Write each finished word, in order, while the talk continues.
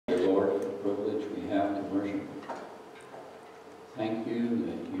Thank you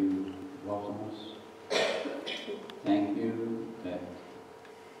that you welcome us. Thank you that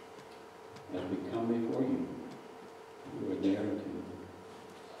as we come before you, you are there to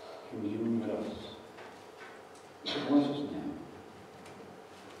commune with us. Bless us now.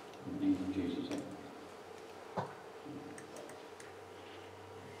 In the name of Jesus.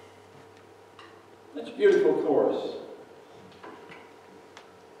 That's a beautiful chorus.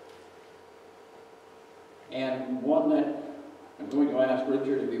 And one that I'm going to ask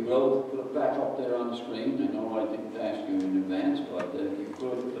Richard, if he will, put it back up there on the screen. I know I didn't ask you in advance, but if you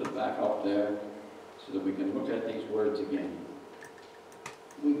could, put it back up there so that we can look at these words again.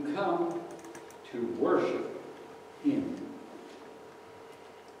 We come to worship Him.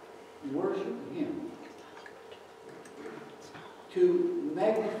 Worship Him. To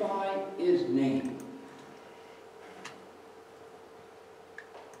magnify His name.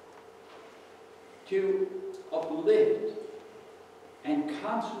 To uplift and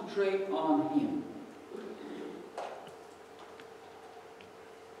concentrate on Him.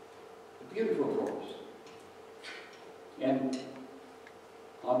 A beautiful chorus. And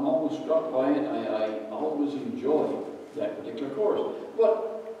I'm always struck by it. I always enjoy that particular chorus.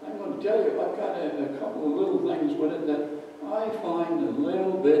 But I'm going to tell you, I've got a couple of little things with it that I find a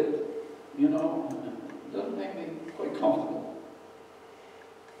little bit, doesn't make me quite comfortable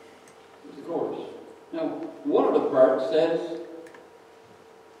with the chorus. Now, one of the parts says,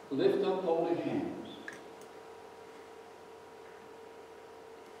 lift up holy hands.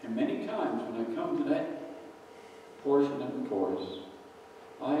 And many times when I come to that portion of the chorus,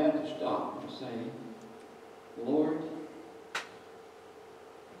 I have to stop and say, Lord,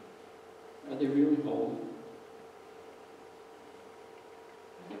 are they really holy?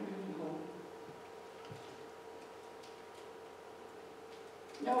 Are they really holy?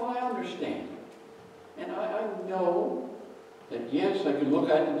 Now I understand. And I know that yes, I can look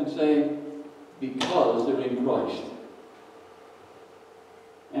at them and say, because they're in Christ.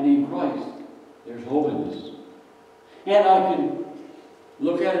 And in Christ, there's holiness. And I can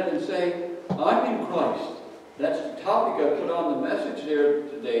look at it and say, I'm in Christ. That's the topic I put on the message there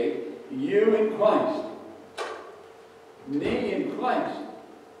today. You in Christ. Me in Christ.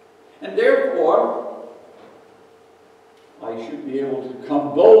 And therefore, I should be able to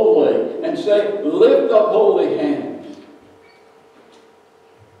come boldly and say, lift up holy hands.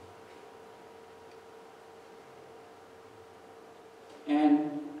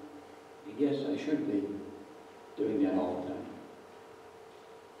 And yes, I should be doing that all the time.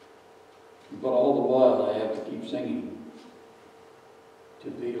 But all the while I have to keep singing. To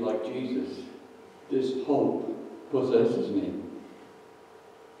be like Jesus, this hope possesses me.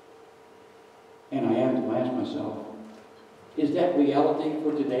 And I have to ask myself, is that reality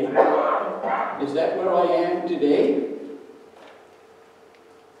for today? Is that where I am today?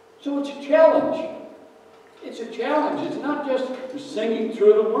 So it's a challenge. It's a challenge. It's not just singing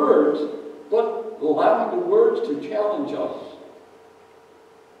through the words, but allowing the words to challenge us.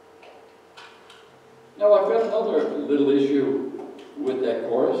 Now I've got another little issue with that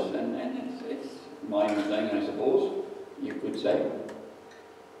chorus, and it's a minor thing, I suppose, you could say.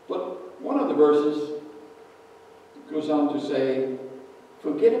 But one of the verses goes on to say,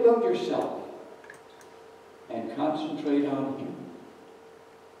 forget about yourself and concentrate on Him.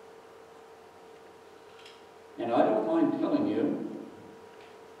 And I don't mind telling you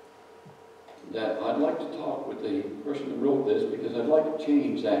that I'd like to talk with the person who wrote this, because I'd like to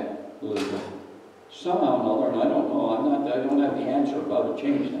change that a little bit. Somehow or another, and I don't know, I don't have the answer of how to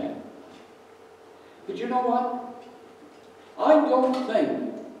change that. But you know what? I don't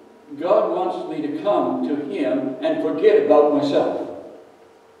think God wants me to come to Him and forget about myself.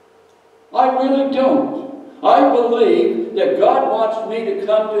 I really don't. I believe that God wants me to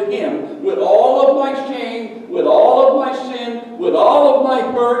come to Him with all of my shame, with all of my sin, with all of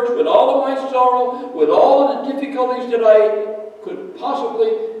my hurt, with all of my sorrow, with all of the difficulties that I could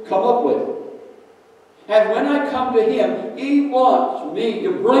possibly come up with. And when I come to Him, He wants me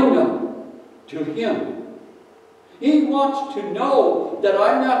to bring them to Him. He wants to know that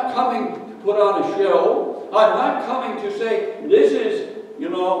I'm not coming to put on a show. I'm not coming to say, this is,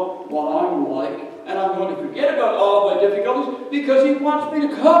 what I'm like, and I'm going to forget about all of my difficulties, because He wants me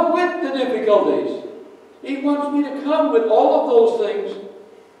to come with the difficulties. He wants me to come with all of those things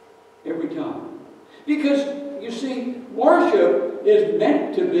every time. Because, you see, worship is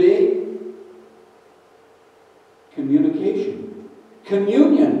meant to be communication,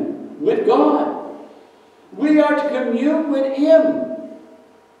 communion with God. We are to commune with Him.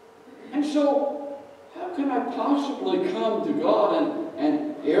 And so, how can I possibly come to God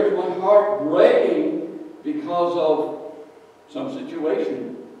and here's my heart breaking because of some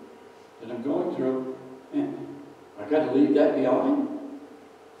situation that I'm going through, and I've got to leave that behind.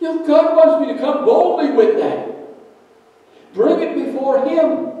 You know, God wants me to come boldly with that. Bring it before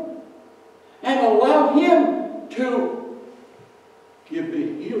Him and allow Him to give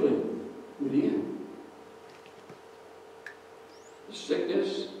me healing within. The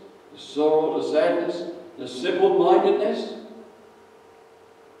sickness, the sorrow, the sadness, the simple-mindedness.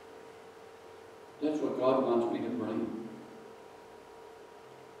 That's what God wants me to bring.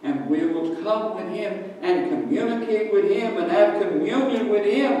 And we will come with Him and communicate with Him and have communion with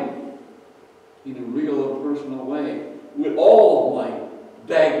Him in a real and personal way, with all my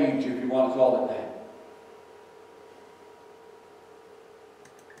baggage, if you want to call it that.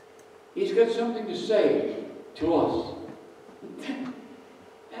 He's got something to say to us.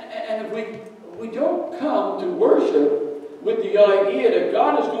 And if we don't come to worship with the idea that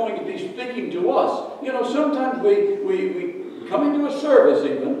God is going to be speaking to us, you know, sometimes we come into a service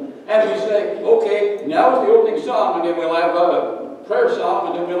even, and we say, okay, now is the opening song, and then we'll have a prayer song,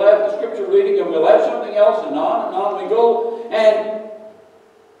 and then we'll have the scripture reading, and we'll have something else, and on we go. And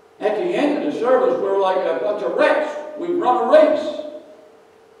at the end of the service, we're like a bunch of wrecks. We run a race.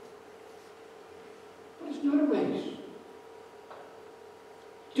 But it's not a race.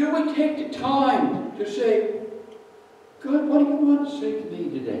 Do we take the time to say, God, what do you want to say to me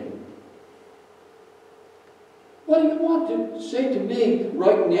today? What do you want to say to me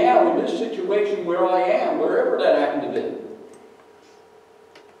right now in this situation where I am, wherever that happened to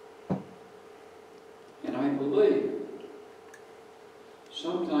be? And I believe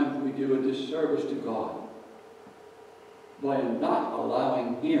sometimes we do a disservice to God by not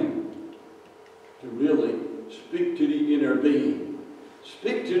allowing Him to really speak to the inner being.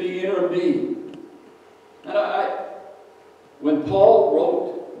 Speak to the inner being. And when Paul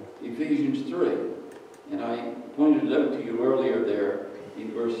wrote Ephesians 3, and I pointed it out to you earlier there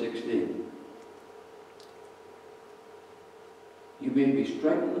in verse 16. You may be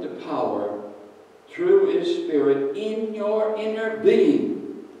strengthened with the power through His Spirit in your inner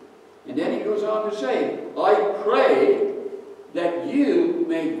being. And then he goes on to say, I pray that you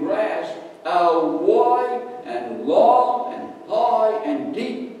may grasp how wide and long and high and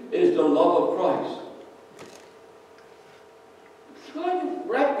deep is the love of Christ. Try to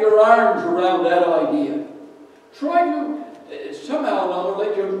wrap your arms around that idea. Try to somehow or another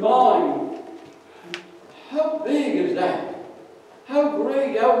let your mind, how big is that? How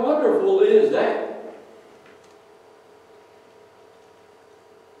great, how wonderful is that?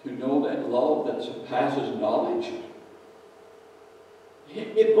 To know that love that surpasses knowledge.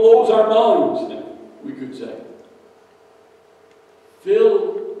 It blows our minds, we could say.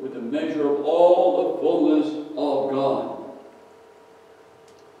 Filled with the measure of all the fullness of God.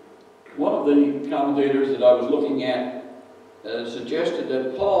 One of the commentators that I was looking at suggested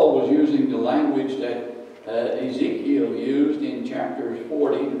that Paul was using the language that Ezekiel used in chapters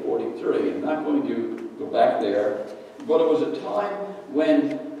 40 to 43. I'm not going to go back there, but it was a time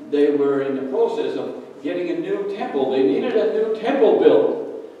when they were in the process of getting a new temple. They needed a new temple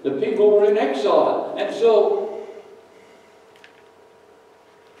built. The people were in exile. And so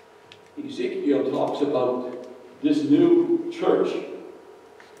Ezekiel talks about this new church.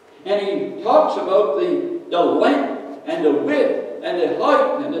 And he talks about the length and the width and the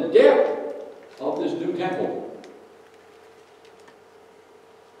height and the depth of this new temple.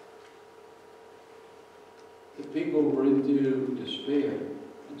 The people were into despair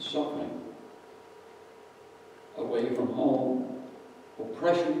and suffering, away from home.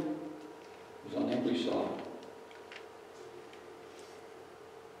 Oppression was on every side.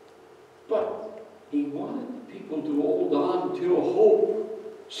 But he wanted people to hold on to a hope.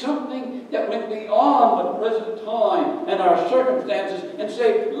 Something that went beyond the present time and our circumstances and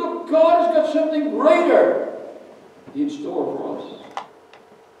say, look, God has got something greater in store for us.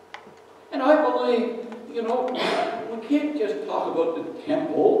 And I believe, you know, we can't just talk about the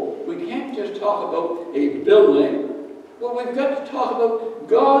temple. We can't just talk about a building. Well, we've got to talk about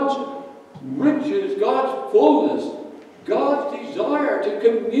God's riches, God's fullness, God's desire to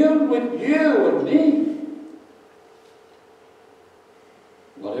commune with you and me.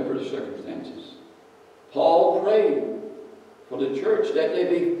 Whatever the circumstances. Paul prayed for the church that they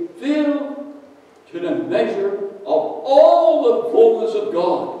be filled to the measure of all the fullness of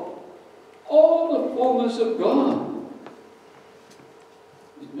God. All the fullness of God.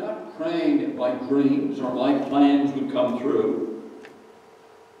 He's not praying that my dreams or my plans would come true.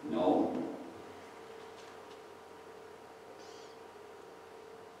 No.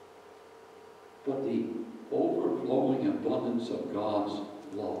 But the overflowing abundance of God's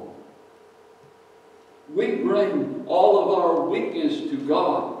love. We bring all of our weakness to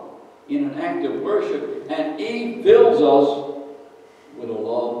God in an act of worship, and He fills us with a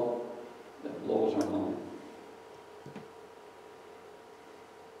love that blows our mind.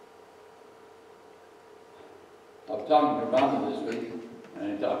 I was talking to Rhonda this week,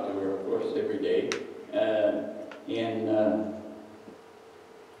 and I talk to her, of course, every day.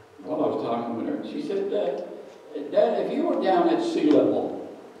 While I was talking with her, she said, Dad, if you were down at sea level,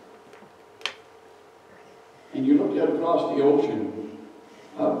 and you looked out across the ocean,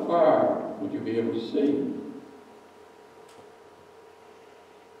 how far would you be able to see?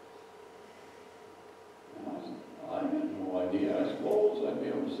 I had no idea. I suppose I'd be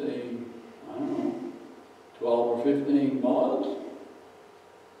able to see, I don't know, 12 or 15 miles.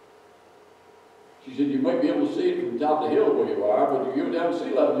 She said, you might be able to see it from the top of the hill where you are, but if you were down at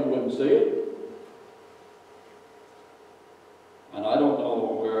sea level, you wouldn't see it. And I don't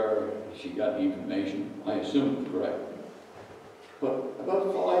know where she got the information. I assume it's correct. But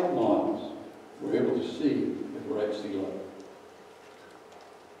about 5 miles, we're able to see if we're at sea level.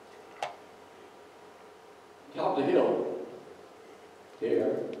 Top of the hill,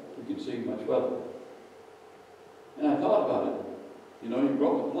 here, we can see much further. And I thought about it. You know, you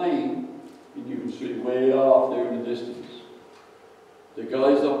go up the plane, and you can see way off there in the distance. The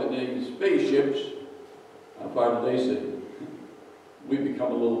guys up in these spaceships, how far do they see? We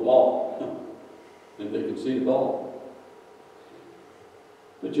become a little ball, and they can see the ball.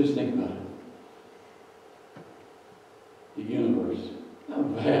 But just think about it. The universe, how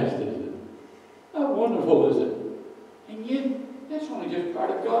vast is it? How wonderful is it? And yet, that's only just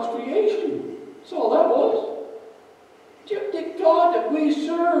part of God's creation. That's all that was. The God that we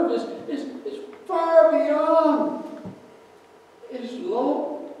serve is far beyond His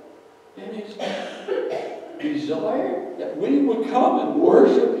love and His desire that we would come and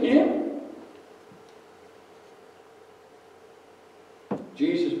worship Him.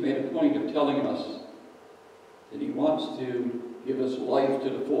 Jesus made a point of telling us that He wants to give us life to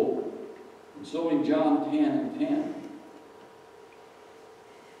the full. And so in John 10:10,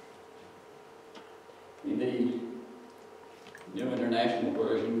 in the New International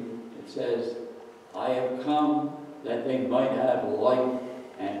Version, it says, I have come that they might have life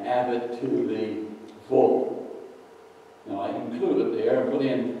and have it to the full. Now I included there and put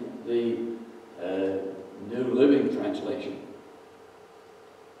in the New Living Translation.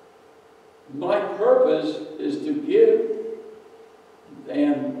 My purpose is to give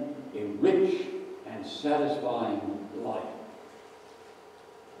them a rich and satisfying life.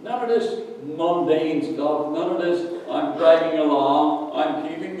 None of this mundane stuff, none of this I'm dragging along, I'm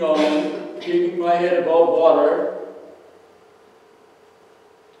keeping going, keeping my head above water.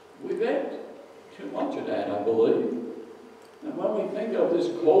 We've had too much of that, I believe. And when we think of this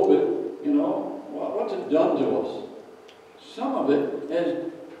COVID, you know, what's it done to us? Some of it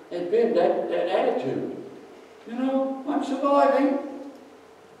has been that attitude. You know, I'm surviving.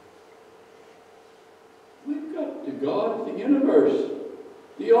 We've got the God of the universe,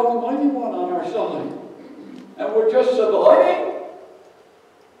 the Almighty One on our side, and we're just surviving?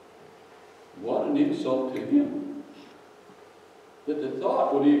 What an insult to Him, that the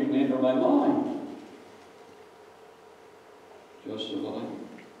thought would even enter my mind. Just surviving.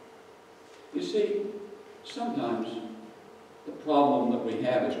 You see, sometimes the problem that we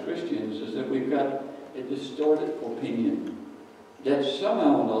have as Christians is that we've got a distorted opinion that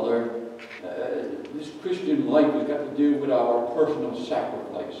somehow or other this Christian life has got to do with our personal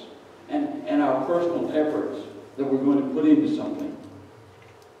sacrifice and our personal efforts that we're going to put into something.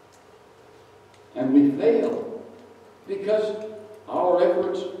 And we fail because our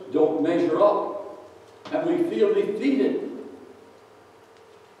efforts don't measure up and we feel defeated.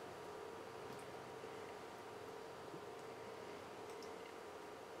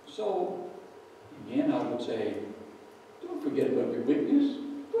 So, again, I would say, don't forget about your weakness.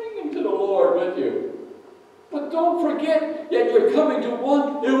 Bring them to the Lord with you. But don't forget that you're coming to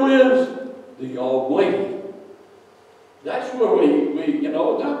one who is the Almighty. That's where we you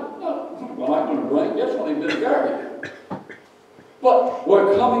know, well, I'm going to bring, that's only a bit of garbage. But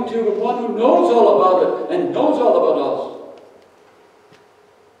we're coming to the one who knows all about it and knows all about us.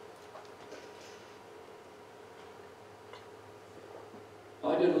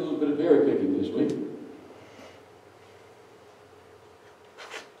 I did a little bit of berry picking this week.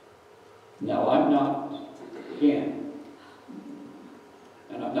 Now, I'm not Ken,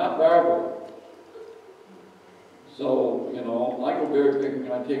 and I'm not Barbara. So, you know, I go berry picking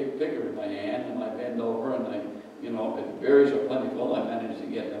and I take a picker in my hand and I bend over and I, you know, if the berries are plentiful, I manage to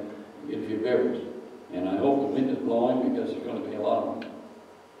get a few berries. And I hope the wind is blowing because there's going to be a lot of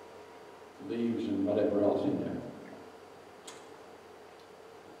leaves and whatever else in there.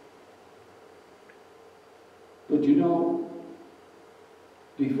 But you know,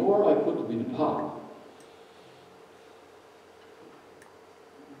 before I put them in the pot,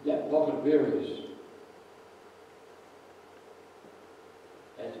 that bucket of berries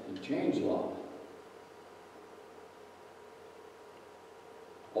has been changed a lot.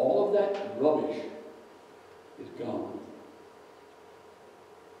 All of that rubbish is gone.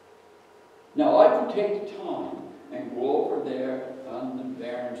 Now I could take the time and go over there on the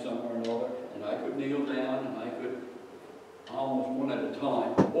barren somewhere or another, and I could kneel down and I could almost one at a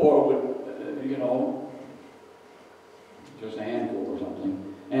time, or with, you know, just a handful or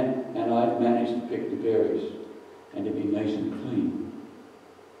something, and I'd manage to pick the berries, and they'd be nice and clean.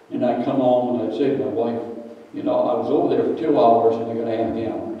 And I'd come home and I'd say to my wife, you know, I was over there for 2 hours and I got a half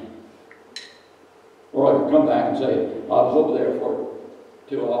gallon. Or I could come back and say, I was over there for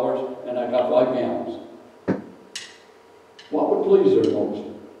 2 hours and I got 5 gallons. What would please her most?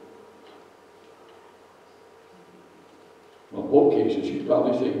 Well, in both cases, she'd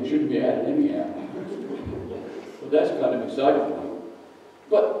probably say you shouldn't be adding any gallon. But that's kind of exciting.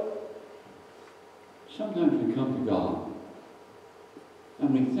 But sometimes we come to God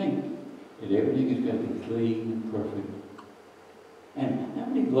and we think that everything is going to be clean and perfect. And how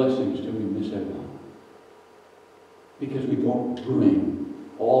many blessings do we miss out on? Because we don't bring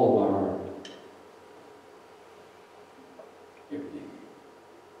all of our everything,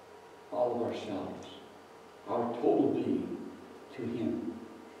 all of ourselves, our total being to Him.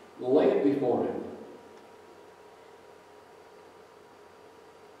 Lay it before Him.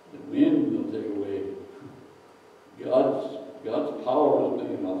 The wind will take away. God's power is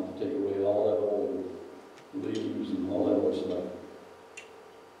big enough to take away all that old leaves and all that other stuff.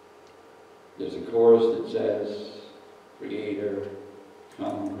 There's a chorus that says, Creator,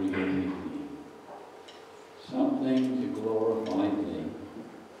 come create me something to glorify Thee.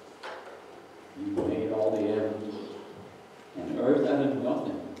 You made all the heavens and earth out of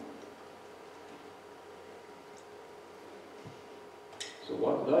nothing. So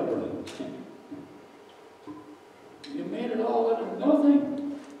what did I bring? You made it all out of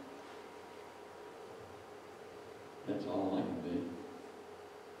nothing. That's all I can be.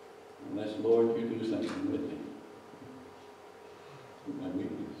 Unless, Lord, you do something with me. With my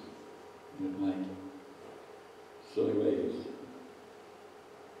weakness. With my silly ways.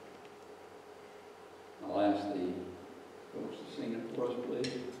 I'll ask the folks to sing it for us,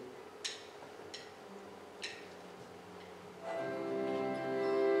 please.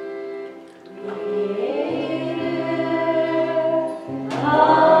 We